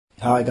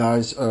Hi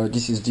guys,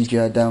 this is DJ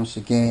Adams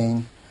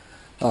again.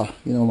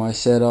 My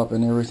setup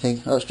and everything.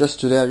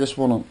 Just today, I just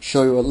want to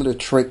show you a little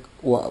trick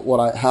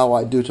how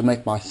I do to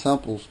make my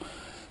samples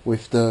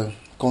with the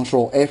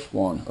Kontrol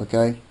F1.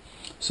 Okay,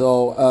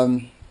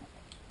 so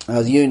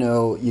as you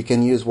know, you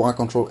can use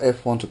Kontrol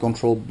F1 to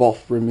control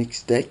both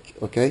remix deck.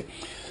 Okay,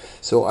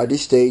 so at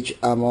this stage,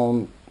 I'm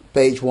on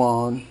page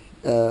one,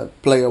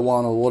 player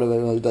one or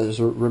whatever that is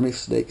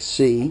remix deck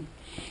C.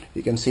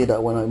 You can see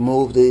that when I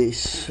move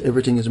this,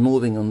 everything is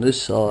moving on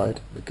this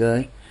side.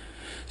 Okay,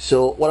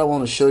 so what I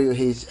want to show you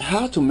is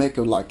how to make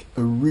a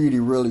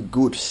really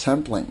good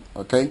sampling.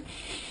 Okay,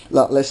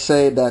 let's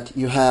say that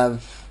you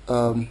have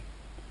a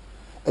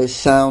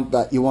sound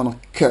that you want to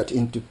cut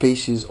into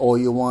pieces, or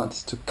you want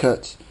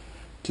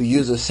to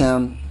use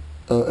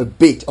a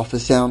bit of a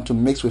sound to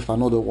mix with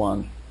another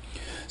one.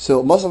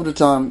 So most of the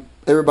time,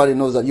 everybody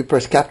knows that you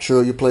press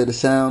capture, you play the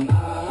sound,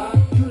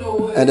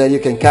 and then you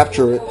can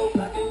capture it.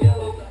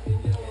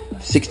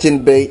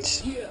 16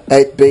 bits,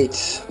 8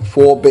 bits,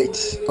 4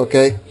 bits,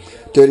 okay,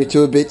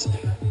 32 bits.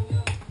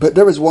 But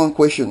there is one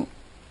question: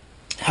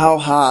 how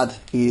hard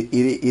it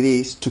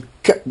is to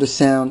cut the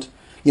sound,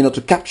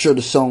 to capture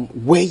the song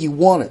where you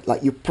want it.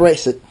 Like, you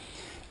press it,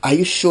 are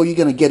you sure you're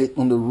gonna get it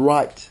on the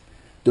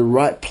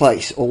right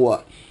place or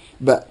what?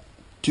 But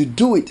to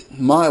do it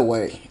my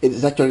way, it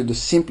is actually the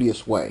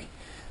simplest way.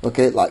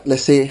 Okay, like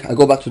let's say I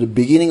go back to the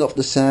beginning of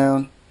the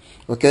sound.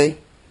 Okay,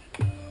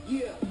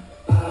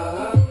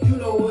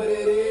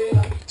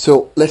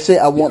 so let's say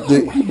I want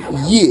the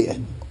year,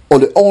 or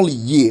the only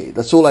year.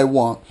 That's all I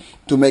want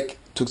to make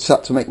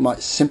my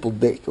simple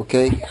deck.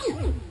 Okay,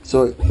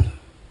 so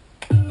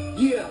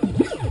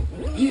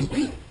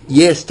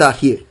year start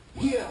here.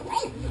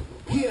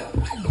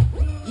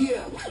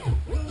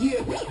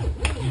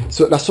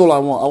 So that's all I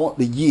want. I want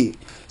the year.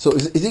 So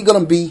is it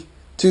gonna be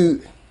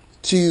 2,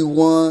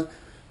 1,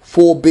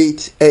 4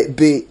 bit, 8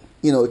 bit?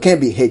 It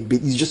can't be 8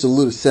 bit. It's just a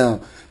little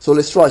sound. So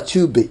let's try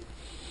 2 bit.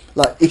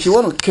 Like, if you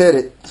want to cut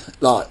it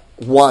like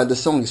while the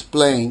song is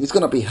playing, it's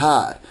gonna be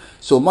hard.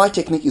 So my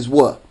technique is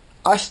what?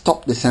 I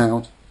stop the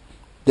sound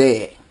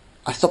there.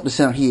 I stop the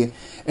sound here,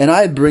 and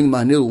I bring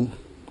my needle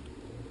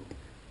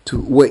to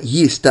where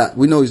year start.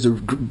 We know it's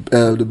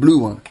the blue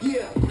one.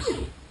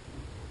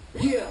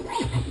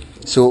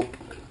 So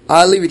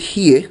I leave it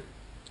here,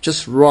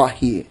 just right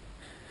here,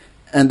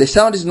 and the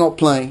sound is not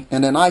playing,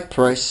 and then I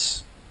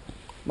press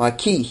my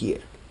key here.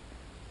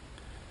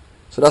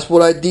 So that's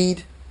what I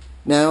did.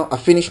 Now I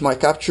finished my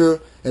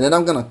capture, and then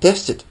I'm gonna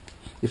test it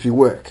if it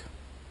work.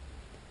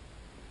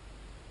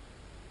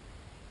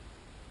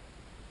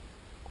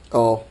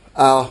 Oh,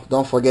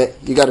 don't forget,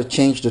 you gotta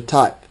change the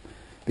type,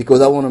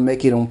 because I want to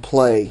make it on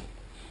play.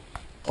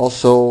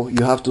 Also,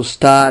 you have to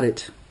start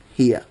it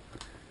here.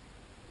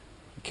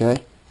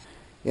 Okay,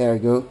 there we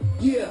go.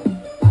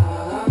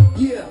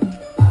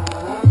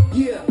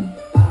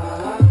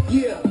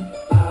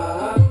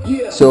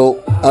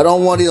 So I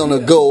don't want it on a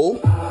go.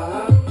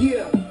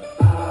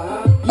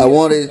 I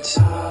want it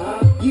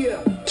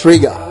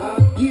trigger.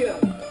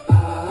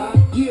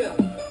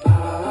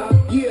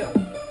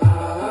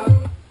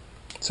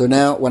 So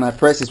now when I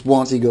press it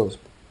once, it goes.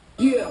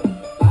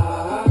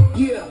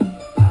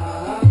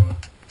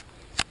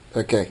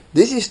 Okay,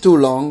 this is too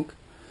long,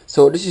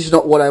 so this is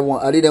not what I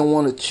want. I didn't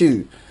want to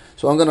chew,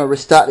 so I'm gonna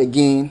restart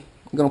again.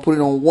 I'm gonna put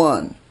it on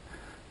 1.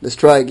 Let's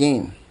try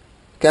again.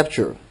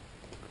 Capture.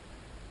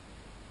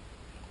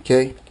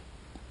 Okay,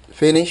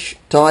 finish,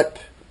 type,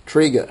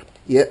 trigger.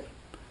 Yep.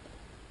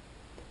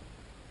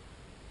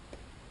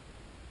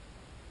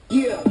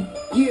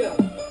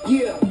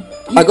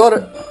 I got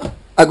it.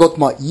 I got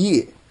my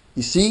year.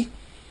 You see?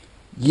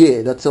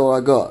 Yeah, that's all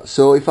I got.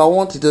 So if I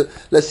wanted to,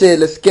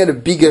 let's get a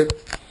bigger,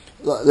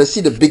 let's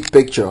see the big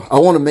picture. I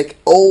want to make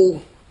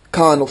all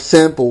kind of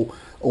sample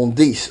on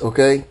this.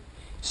 Okay,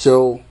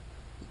 so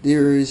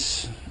there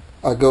is,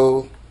 I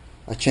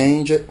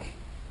change it.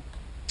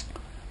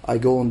 I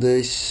go on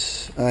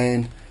this,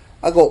 and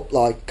I got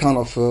like kind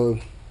of a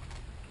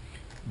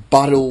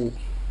battle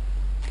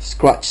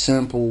scratch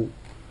sample,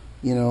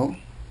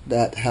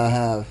 that I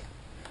have.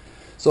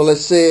 So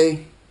let's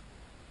say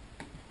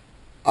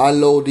I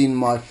load in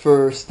my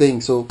first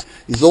thing. So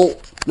it's all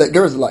like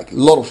there's like a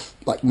lot of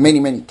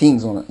many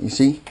things on it. You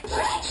see?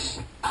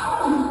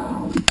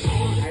 I'm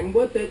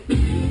with it.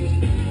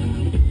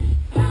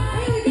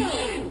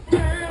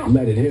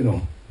 Let it hit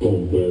them.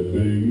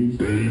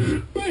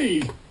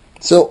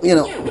 So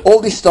all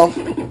this stuff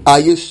I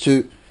used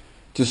to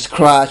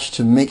scratch,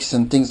 to mix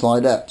and things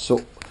like that.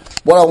 So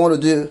what I want to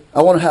do,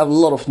 I want to have a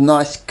lot of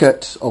nice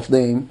cuts of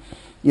them,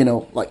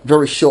 like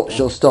very short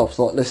stuff.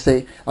 So let's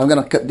say I'm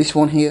gonna cut this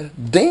one here.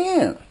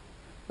 Damn,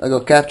 I go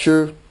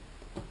capture,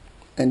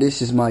 and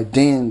this is my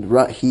damn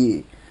right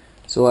here.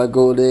 So I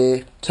go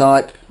there,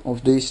 type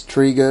of this,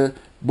 trigger,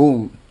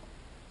 boom.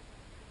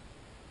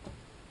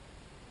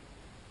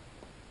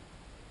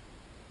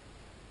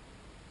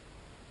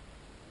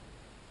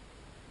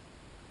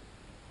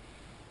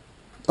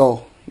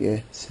 Oh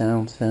yeah,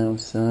 sound.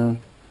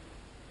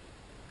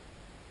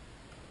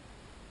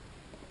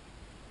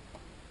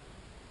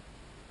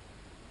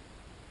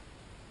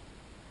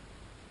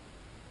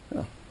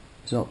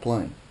 It's not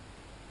playing.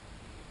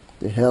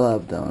 The hell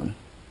I've done.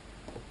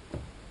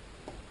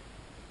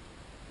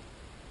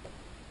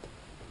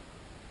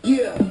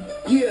 Yeah.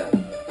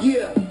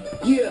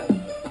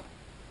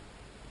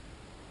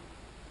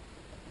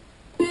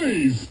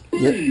 Bass.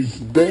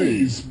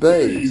 Yep.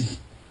 Bass.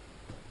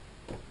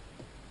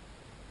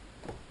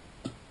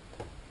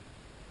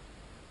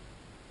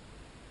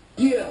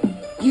 Yeah.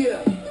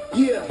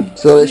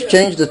 So let's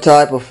change the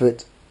type of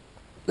it.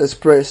 Let's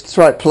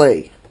try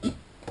play.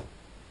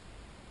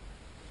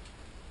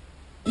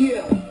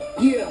 Yeah.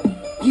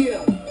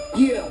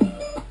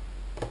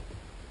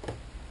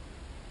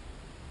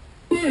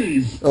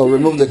 Bass. Oh,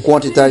 remove the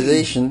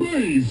quantization.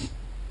 Bass.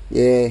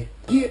 Yeah.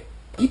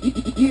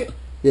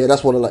 Yeah,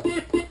 that's what I like.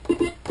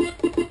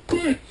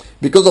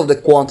 Because of the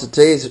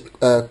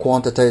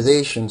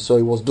quantization, so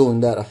it was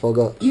doing that. I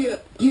forgot. Yeah.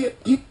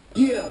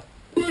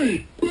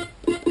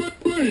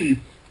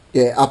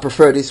 Yeah, I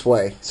prefer this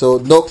way. So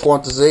no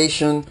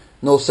quantization,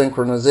 no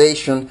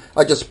synchronization.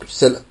 I just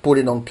put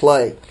it on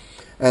play,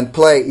 and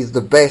play is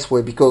the best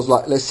way because,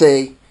 like, let's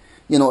say,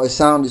 you know, a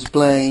sound is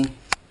playing.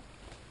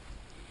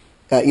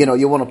 You know,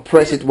 you want to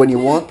press it when you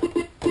want.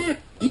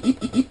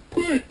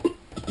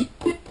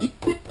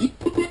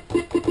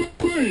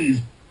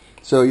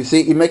 So you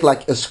see, it make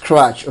like a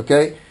scratch.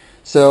 Okay,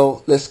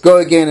 so let's go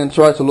again and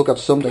try to look at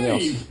something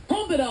else.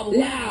 Pump it up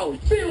loud.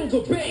 Feel the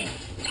bass.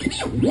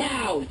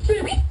 Loud.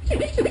 Feel.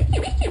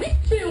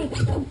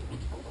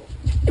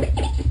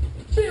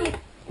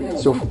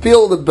 So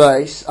feel the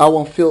bass. I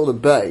want feel the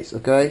bass.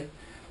 Okay,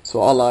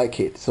 so I like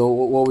it. So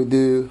what we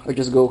do, I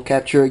just go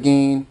capture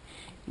again.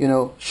 You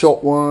know,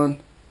 short one.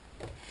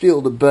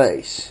 Feel the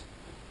bass.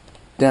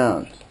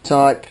 Down.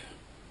 Type.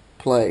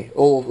 Play.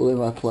 All of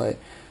them I play.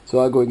 So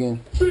I go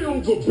again.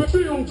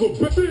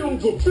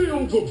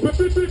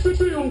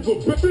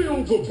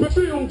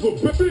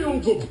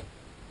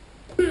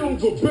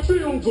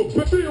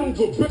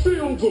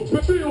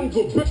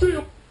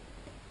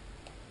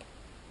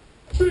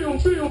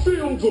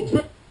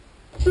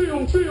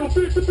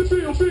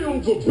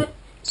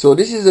 So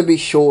this is a bit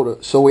shorter.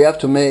 So we have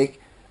to make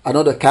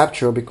another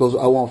capture because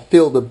I want to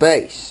feel the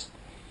bass.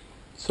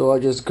 So I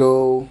just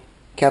go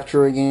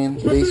capture again.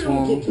 This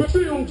one.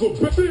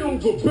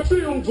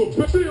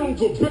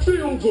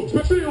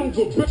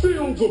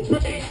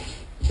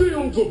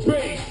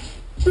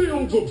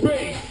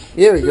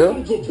 Here we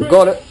go.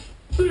 Got it.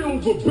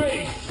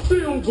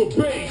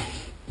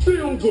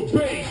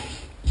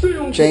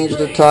 Change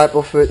the type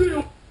of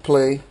it.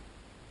 Play.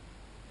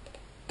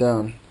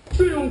 Down.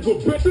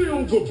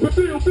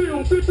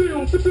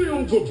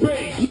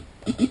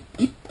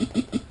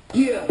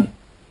 Yeah.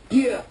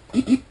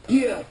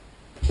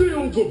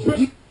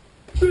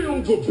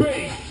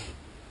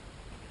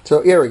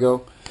 So here we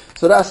go.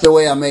 So that's the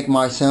way I make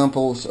my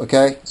samples.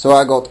 Okay. So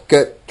I got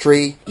cut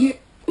 3.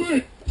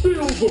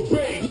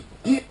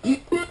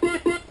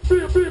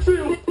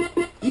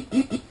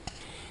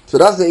 So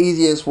that's the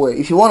easiest way.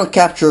 If you want to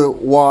capture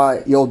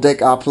why your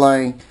deck are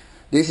playing,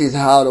 this is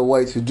how the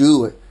way to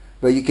do it.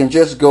 But you can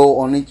just go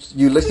on it.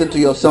 You listen to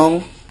your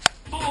song.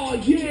 Oh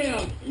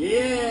yeah.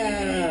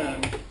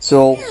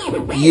 So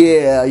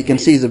yeah, you can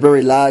see it's a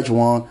very large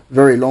one,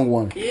 very long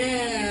one.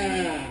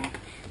 Yeah.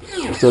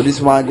 So this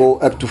might go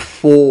up to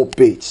 4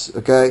 beats.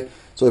 Okay.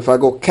 So if I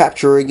go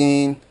capture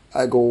again,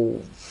 I go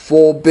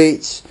 4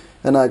 beats,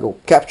 and I go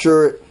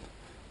capture it,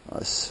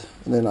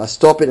 and then I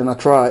stop it and I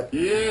try it.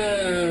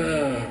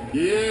 Yeah.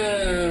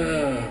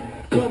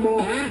 Come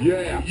on.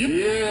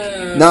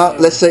 Yeah. Now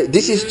let's say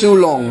this is too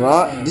long,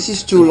 right? This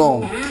is too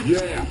long.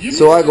 Yeah.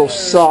 So I go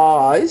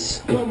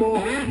size. Come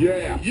on.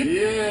 Yeah.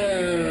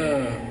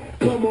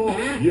 Come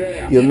on.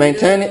 Yeah. You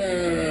maintain it,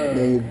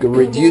 then you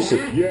reduce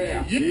it.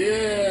 Yeah.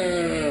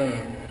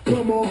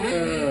 Come on.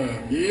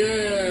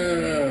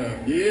 Yeah.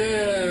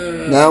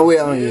 Now we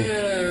are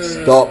here.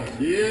 Stop.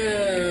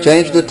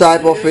 Change the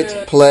type of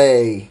it.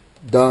 Play.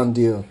 Done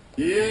deal.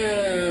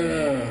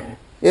 Yeah.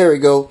 Here we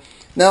go.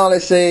 Now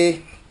let's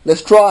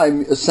try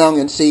a song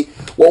and see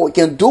what we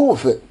can do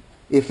with it.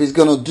 If it's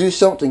gonna do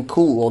something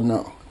cool or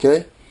not.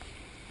 Okay.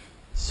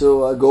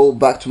 So I go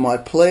back to my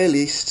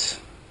playlist.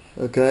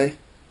 Okay.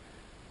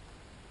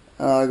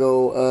 I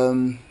go a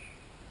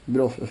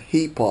bit of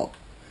hip hop,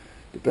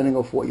 depending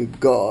on what you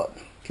got.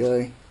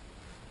 Okay.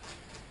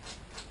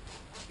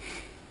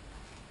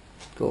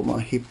 Go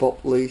my hip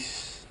hop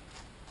list.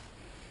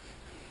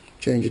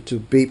 Change it to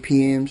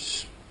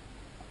BPMs.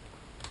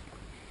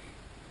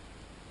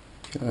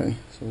 Okay,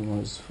 so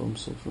it's from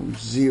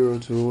 0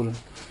 to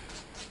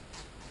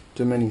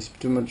too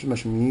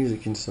much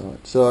music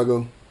inside. So I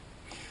go.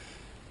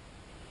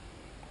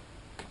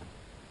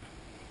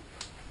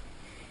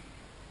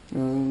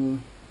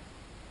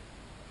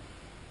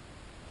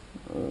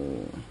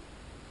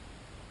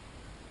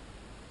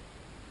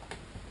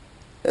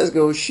 Let's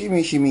go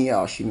shimmy shimmy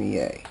y'all shimmy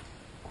yay.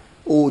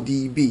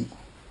 ODB.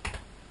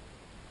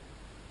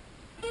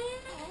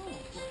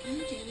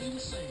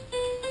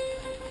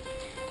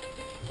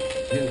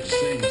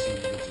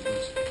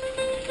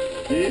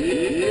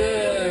 Yeah.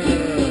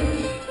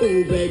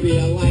 Oh baby,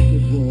 I like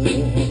it raw.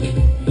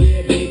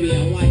 Yeah,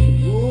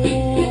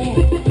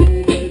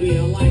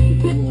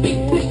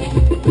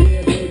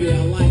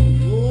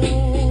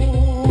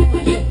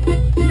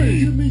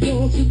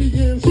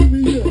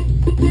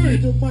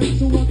 the mic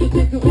so I can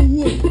take it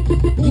away.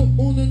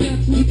 On the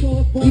natural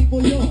telephone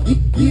for y'all.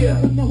 Yeah,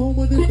 in the home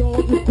of the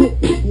dogs and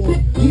Brooklyn squad.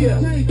 Yeah,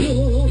 tank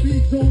killer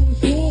beats on the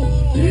shore.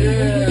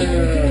 Yeah.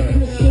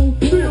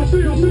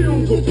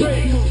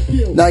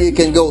 Now you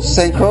can go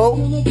synchro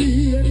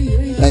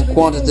and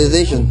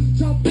quantization.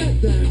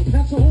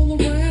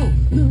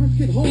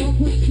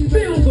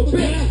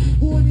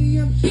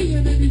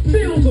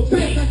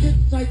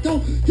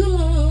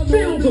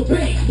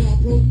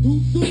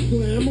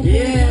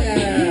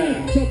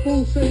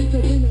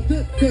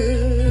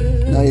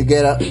 Now you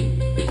get up.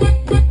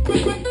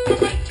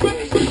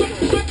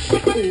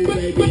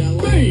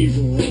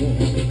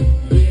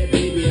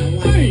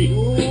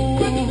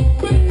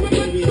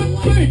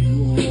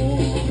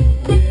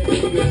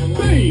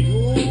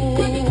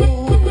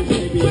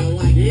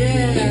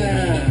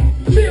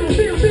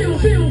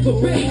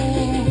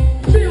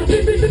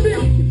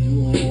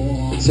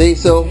 See,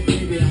 so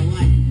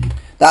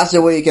that's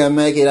the way you can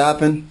make it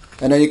happen.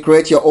 And then you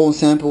create your own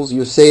samples,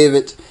 you save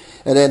it,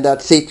 and then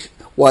that's it.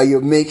 While you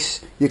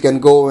mix, you can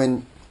go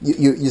and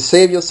you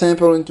save your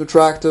sample into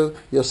Tractor,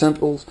 your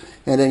samples,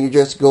 and then you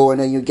just go and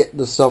then you get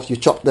the stuff, you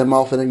chop them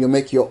off, and then you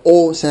make your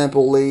own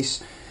sample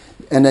list.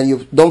 And then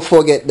you don't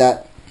forget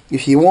that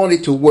if you want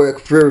it to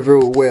work very,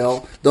 very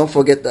well, don't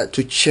forget that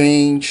to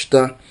change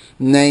the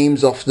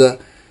names of the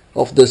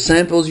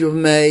samples you've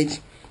made.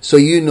 So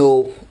you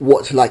know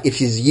what, like if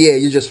it's yeah,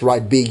 you just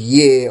write big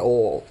yeah,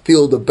 or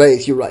feel the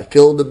bass, you write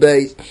feel the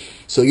bass.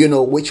 So you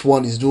know which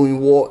one is doing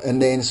what, and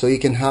then so you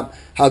can have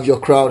your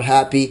crowd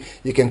happy.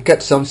 You can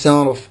cut some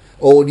sound of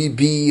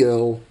ODB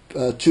or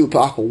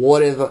Tupac or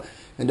whatever,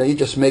 and then you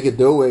just make it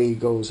the way it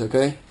goes,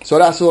 okay? So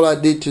that's all I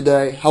did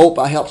today. Hope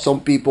I helped some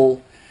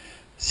people.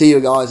 See you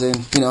guys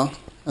and,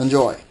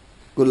 enjoy.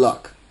 Good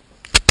luck.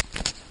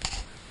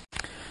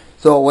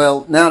 So,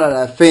 well, now that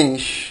I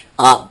finish,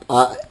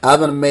 I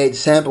haven't made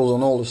samples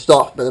on all the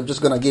stuff, but I'm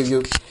just going to give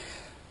you,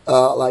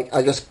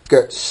 I just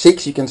got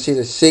 6. You can see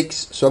the 6.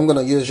 So I'm going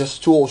to use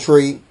just 2 or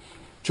 3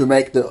 to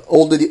make the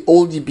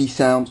ODB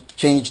sound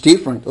change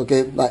different,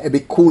 okay? Like a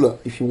bit cooler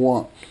if you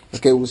want.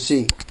 Okay, we'll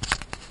see.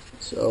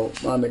 So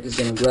I'm just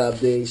going to grab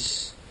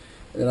this,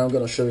 and I'm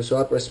going to show you. So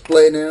I press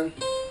play now.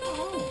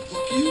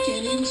 Oh, you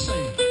can't even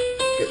sing.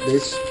 Get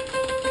this.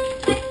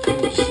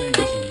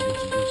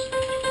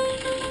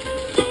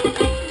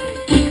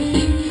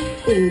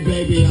 Oh,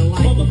 baby, I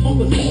like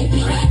motherfuckers.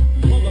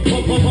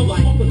 Baby, I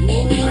like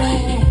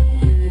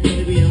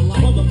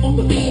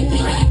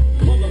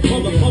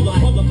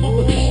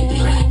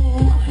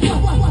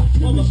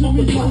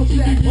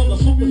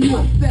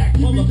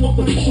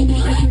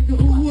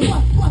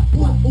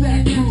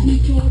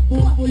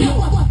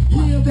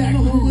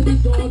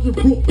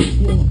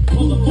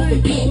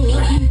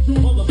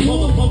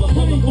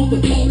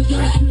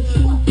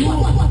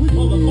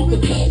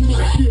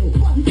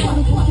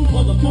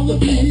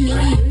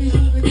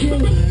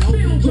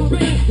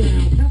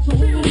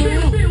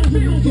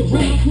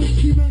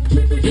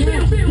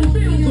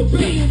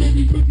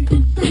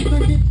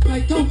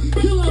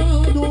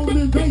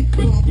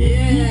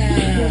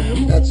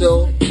That's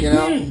all,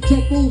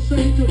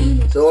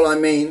 That's all I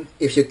mean.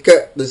 If you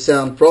cut the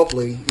sound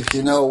properly, if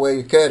you know where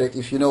you cut it,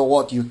 if you know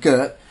what you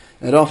cut,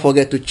 and don't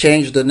forget to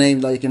change the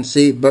name that you can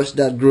see, Bust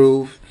That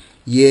Groove,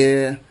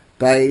 yeah,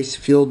 bass,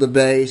 feel the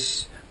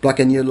bass, black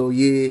and yellow,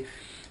 yeah.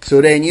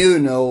 So then you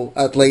know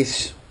at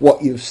least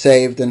what you've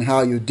saved and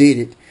how you did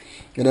it.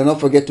 And then don't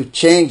forget to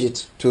change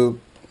it to,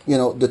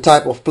 the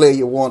type of play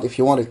you want. If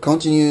you want it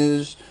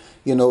continuous,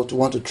 to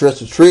want to press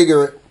to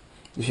trigger it.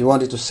 If you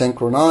want it to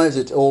synchronize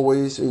it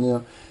always,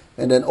 and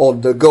then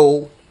on the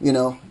go,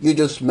 you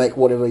just make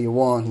whatever you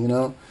want,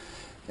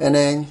 And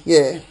then,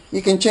 yeah,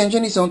 you can change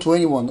any sound to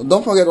anyone.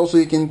 Don't forget also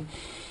you can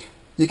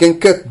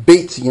cut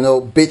beats,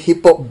 beat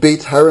hip-hop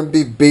beats,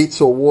 R&B beats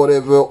or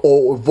whatever,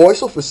 or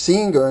voice of a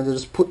singer and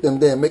just put them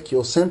there, make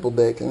your sample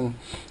deck and,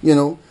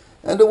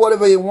 and do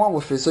whatever you want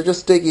with it. So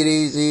just take it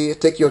easy,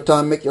 take your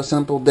time, make your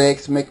sample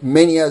decks, make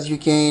many as you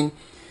can,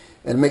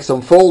 and make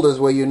some folders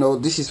where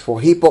this is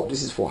for hip-hop,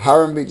 this is for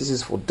R&B, this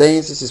is for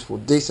dance, this is for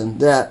this and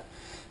that.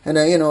 And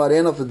then, at the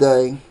end of the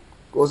day,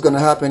 what's going to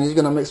happen is you're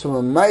going to make some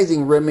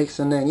amazing remix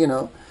and then, you're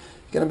going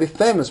to be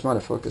famous,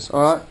 motherfuckers.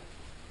 Alright?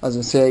 As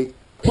I say,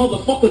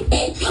 motherfucker.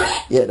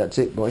 yeah, that's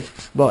it, boy.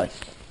 Bye.